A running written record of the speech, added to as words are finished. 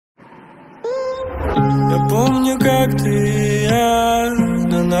Я помню, как ты и я,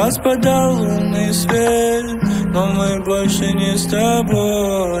 на нас падал лунный свет, но мы больше не с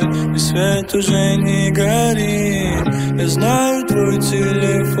тобой, и свет уже не горит. Я знаю твой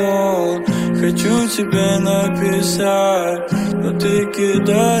телефон, хочу тебе написать, но ты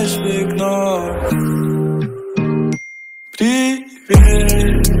кидаешь в окно.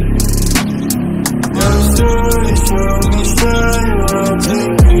 Привет, я все еще мечтаю о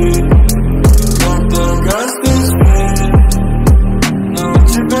тебе, когда гаснет свет, но у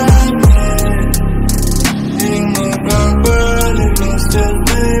тебя нет, и мы пропали вместе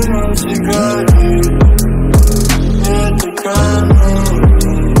дымом сигарет. Это камера.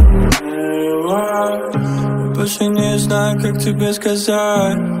 Больше не знаю, как тебе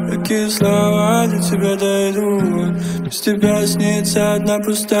сказать, какие слова до тебя дойдут. Без тебя снится одна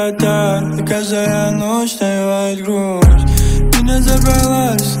пустота, и каждая ночь навевает грусть. Меня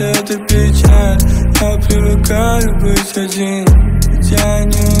забрала вся эта печаль, я привыкаю быть один, ведь я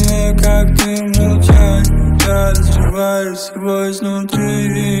не умею, как ты молчать. Я разрываю всего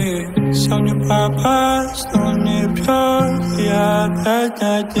изнутри, сам не попасть, но он не бьет, и я опять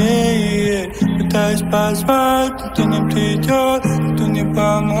над ней пытаюсь позвать, но ты не придет, никто не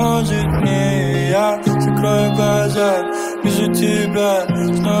поможет мне. Я закрою глаза, вижу тебя,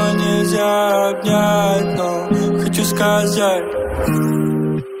 снова нельзя обнять, но хочу сказать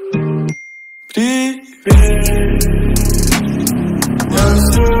привет. Я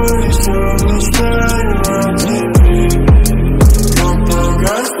все еще мечтаю